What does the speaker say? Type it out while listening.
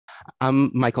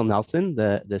I'm Michael Nelson,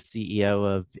 the CEO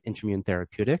of Intrommune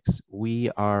Therapeutics.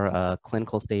 We are a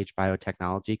clinical stage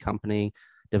biotechnology company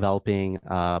developing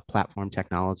platform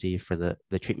technology for the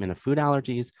treatment of food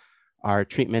allergies. Our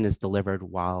treatment is delivered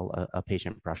while a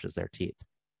patient brushes their teeth.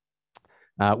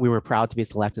 We were proud to be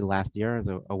selected last year as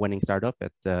a winning startup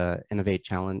at the Innovate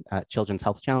Challenge, Children's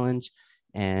Health Challenge,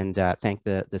 and thank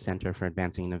the Center for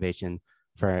Advancing Innovation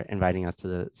for inviting us to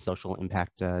the Social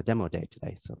Impact Demo Day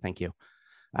today. So thank you.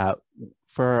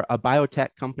 For a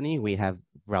biotech company, we have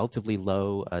relatively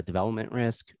low development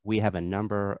risk. We have a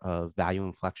number of value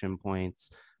inflection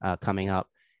points coming up.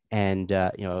 And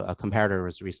a comparator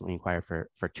was recently acquired for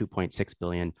 $2.6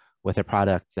 billion with a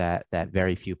product that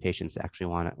very few patients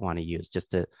actually want to use,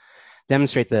 just to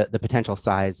demonstrate the potential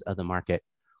size of the market.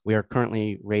 We are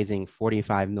currently raising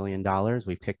 $45 million.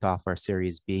 We've kicked off our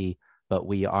Series B, but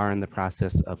we are in the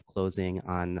process of closing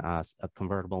on a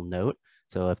convertible note.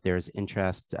 So if there's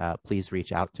interest, please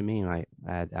reach out to me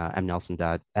at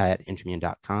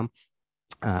mnelson@intrommune.com.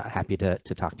 Happy to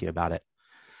talk to you about it.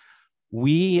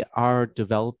 We are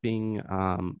developing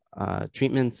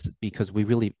treatments because we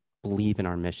really believe in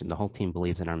our mission. The whole team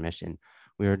believes in our mission.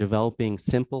 We are developing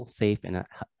simple, safe, and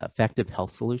effective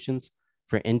health solutions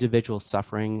for individuals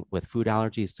suffering with food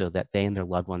allergies so that they and their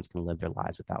loved ones can live their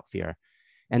lives without fear.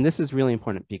 And this is really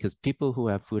important because people who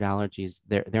have food allergies,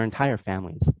 their entire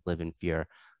families live in fear.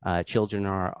 Children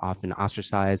are often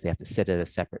ostracized. They have to sit at a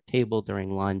separate table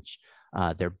during lunch.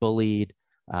 They're bullied.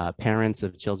 Parents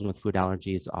of children with food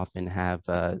allergies often have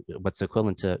what's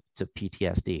equivalent to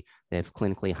PTSD. They have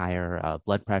clinically higher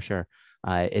blood pressure.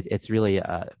 It's really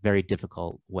a very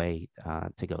difficult way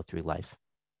to go through life.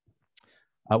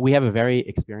 We have a very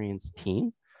experienced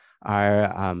team.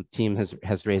 Our team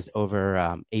has raised over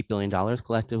 $8 billion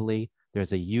collectively.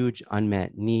 There's a huge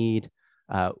unmet need.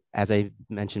 As I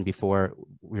mentioned before,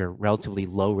 we're a relatively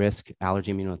low risk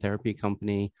allergy immunotherapy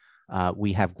company.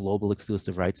 We have global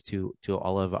exclusive rights to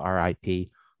all of our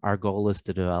IP. Our goal is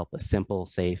to develop a simple,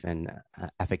 safe, and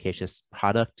efficacious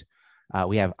product.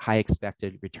 We have high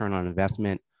expected return on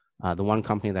investment. The one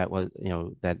company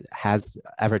that has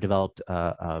ever developed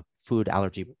a food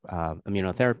allergy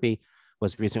immunotherapy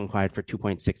was recently acquired for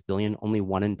 $2.6 billion. Only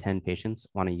 1 in 10 patients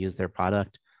want to use their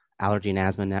product. Allergy and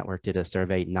Asthma Network did a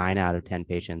survey. 9 out of 10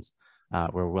 patients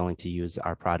were willing to use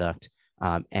our product.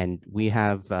 And we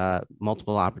have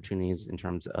multiple opportunities in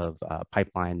terms of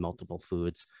pipeline, multiple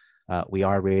foods. We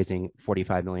are raising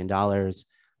 $45 million,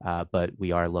 but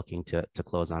we are looking to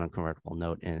close on a convertible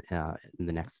note in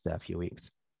the next few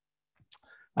weeks.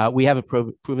 We have a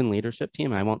proven leadership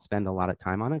team. I won't spend a lot of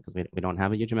time on it because we don't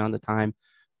have a huge amount of time,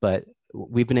 but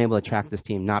we've been able to attract this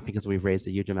team not because we've raised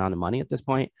a huge amount of money at this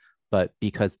point, but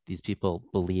because these people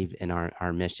believe in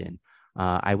our mission.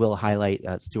 I will highlight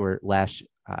Stuart Lesh.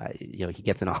 He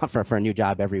gets an offer for a new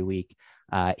job every week.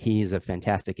 He's a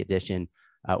fantastic addition.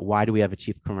 Why do we have a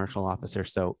chief commercial officer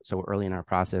so early in our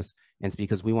process? And it's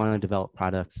because we want to develop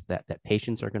products that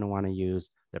patients are going to want to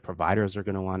use, that providers are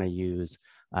going to want to use,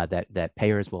 that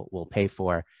payers will pay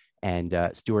for. And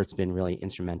Stuart's been really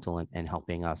instrumental in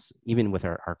helping us, even with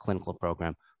our clinical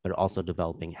program, but also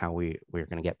developing how we're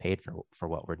going to get paid for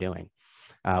what we're doing.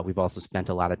 We've also spent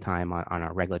a lot of time on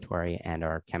our regulatory and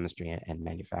our chemistry and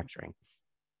manufacturing.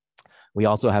 We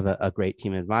also have a great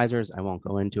team of advisors. I won't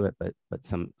go into it, but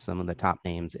some of the top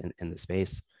names in the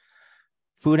space.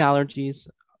 Food allergies,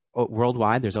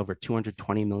 worldwide, there's over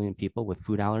 220 million people with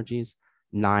food allergies.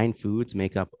 9 foods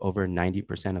make up over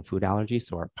 90% of food allergies.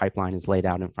 So our pipeline is laid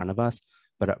out in front of us,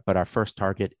 but our first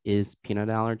target is peanut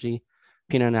allergy.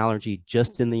 Peanut allergy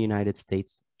just in the United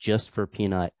States, just for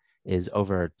peanut, is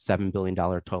over a $7 billion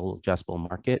total addressable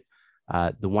market.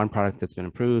 The one product that's been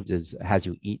approved has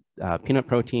you eat peanut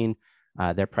protein.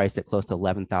 They're priced at close to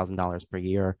 $11,000 per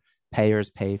year. Payers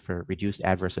pay for reduced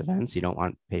adverse events. You don't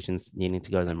want patients needing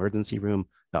to go to the emergency room.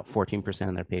 About 14%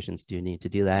 of their patients do need to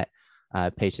do that.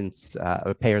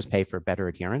 Payers pay for better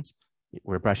adherence.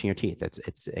 We're brushing your teeth.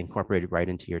 It's incorporated right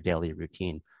into your daily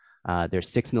routine. There's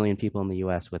 6 million people in the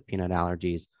US with peanut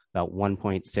allergies. About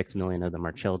 1.6 million of them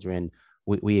are children.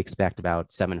 We expect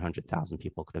about 700,000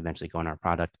 people could eventually go on our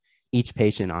product. Each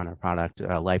patient on our product,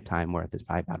 lifetime worth, is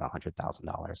probably about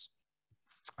 $100,000.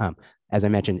 As I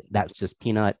mentioned, that's just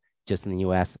peanut, just in the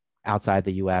US. Outside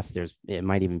the US, it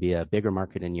might even be a bigger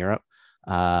market in Europe.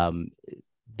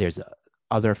 There's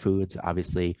other foods,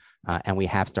 obviously, and we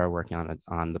have started working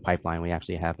on the pipeline. We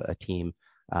actually have a team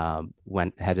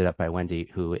headed up by Wendy,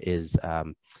 who is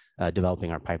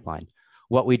developing our pipeline.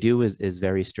 What we do is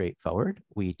very straightforward.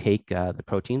 We take the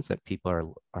proteins that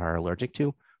people are allergic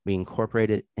to, we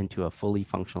incorporate it into a fully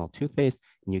functional toothpaste,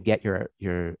 and you get your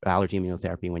allergy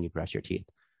immunotherapy when you brush your teeth.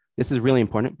 This is really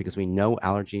important because we know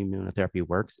allergy immunotherapy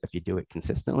works if you do it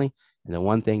consistently. And the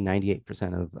one thing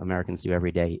 98% of Americans do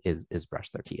every day is brush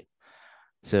their teeth.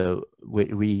 So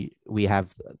we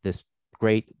have this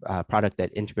great product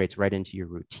that integrates right into your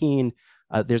routine.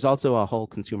 There's also a whole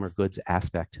consumer goods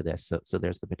aspect to this. So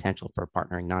there's the potential for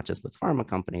partnering not just with pharma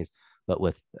companies, but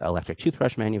with electric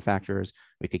toothbrush manufacturers.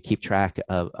 We could keep track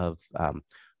of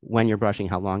when you're brushing,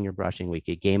 how long you're brushing. We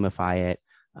could gamify it.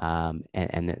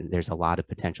 And there's a lot of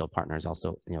potential partners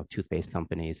also, toothpaste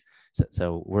companies.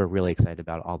 So we're really excited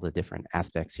about all the different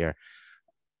aspects here.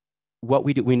 What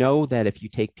we do, we know that if you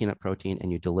take peanut protein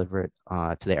and you deliver it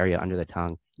to the area under the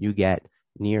tongue, you get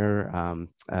near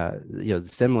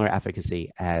similar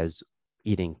efficacy as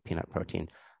eating peanut protein,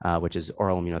 which is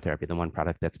oral immunotherapy, the one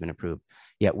product that's been approved.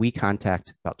 Yet we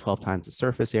contact about 12 times the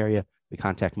surface area. We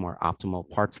contact more optimal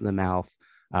parts of the mouth.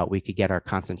 We could get our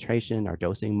concentration, our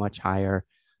dosing much higher.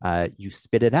 You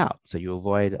spit it out, so you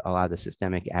avoid a lot of the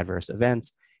systemic adverse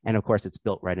events. And of course, it's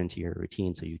built right into your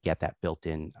routine, so you get that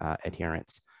built-in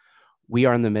adherence. We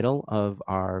are in the middle of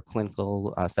our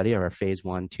clinical study, or our phase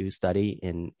 1/2 study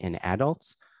in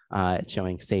adults,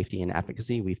 showing safety and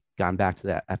efficacy. We've gone back to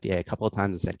the FDA a couple of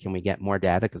times and said, can we get more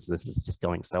data? Because this is just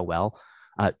going so well.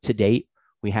 To date,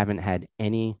 we haven't had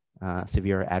any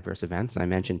severe adverse events. I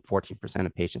mentioned 14%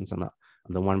 of patients on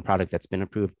the one product that's been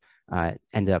approved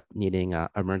end up needing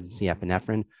emergency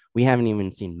epinephrine. We haven't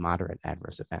even seen moderate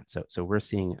adverse events. So we're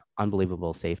seeing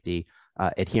unbelievable safety.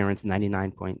 Adherence,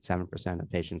 99.7% of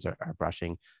patients are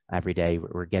brushing every day.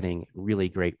 We're getting really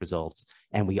great results.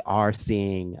 And we are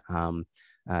seeing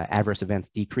adverse events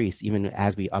decrease even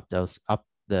as we up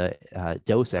the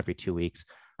dose every 2 weeks.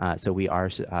 So we are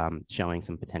showing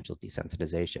some potential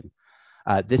desensitization.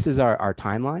 This is our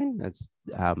timeline. That's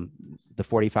the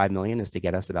 45 million is to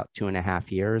get us about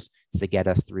 2.5 years to get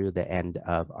us through the end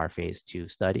of our phase 2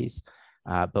 studies.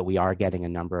 But we are getting a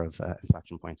number of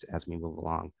inflection points as we move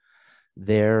along.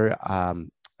 Their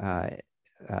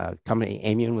company,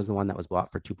 Immune, was the one that was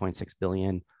bought for $2.6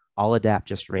 billion. Alladapt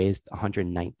just raised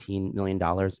 $119 million.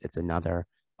 It's another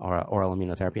oral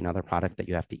immunotherapy, another product that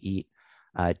you have to eat.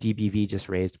 DBV just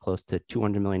raised close to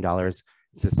 $200 million.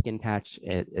 It's a skin patch.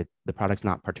 The product's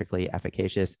not particularly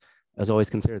efficacious. It was always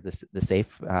considered the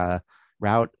safe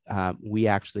route. We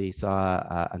actually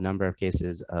saw a number of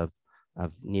cases of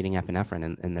needing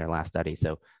epinephrine in their last study.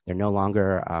 So they're no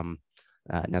longer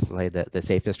necessarily the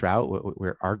safest route.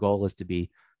 Our goal is to be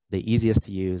the easiest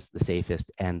to use, the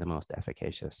safest, and the most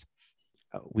efficacious.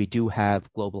 We do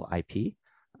have global IP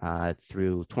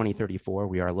through 2034.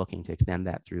 We are looking to extend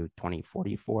that through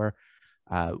 2044.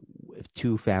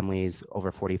 2 families,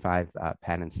 over 45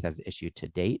 patents have issued to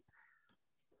date.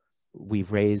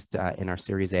 We've raised in our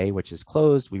Series A, which is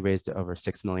closed, we raised over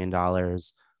 $6 million.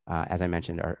 As I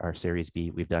mentioned, our Series B,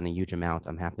 we've done a huge amount.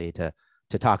 I'm happy to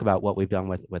talk about what we've done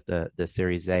with the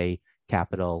Series A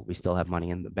capital. We still have money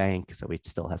in the bank, so we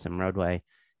still have some roadway,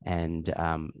 and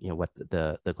what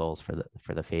the goals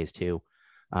for the phase 2.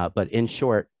 But in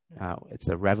short, it's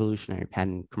a revolutionary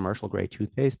patent commercial grade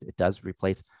toothpaste. It does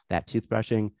replace that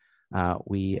toothbrushing.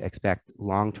 We expect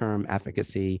long-term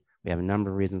efficacy. We have a number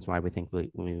of reasons why we think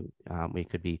we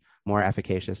could be more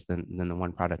efficacious than the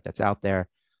one product that's out there.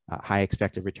 High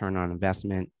expected return on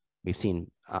investment. We've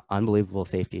seen unbelievable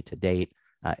safety to date.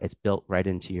 It's built right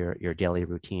into your daily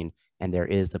routine, and there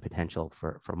is the potential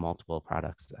for multiple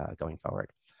products going forward.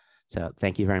 So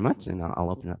thank you very much, and I'll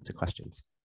open it up to questions.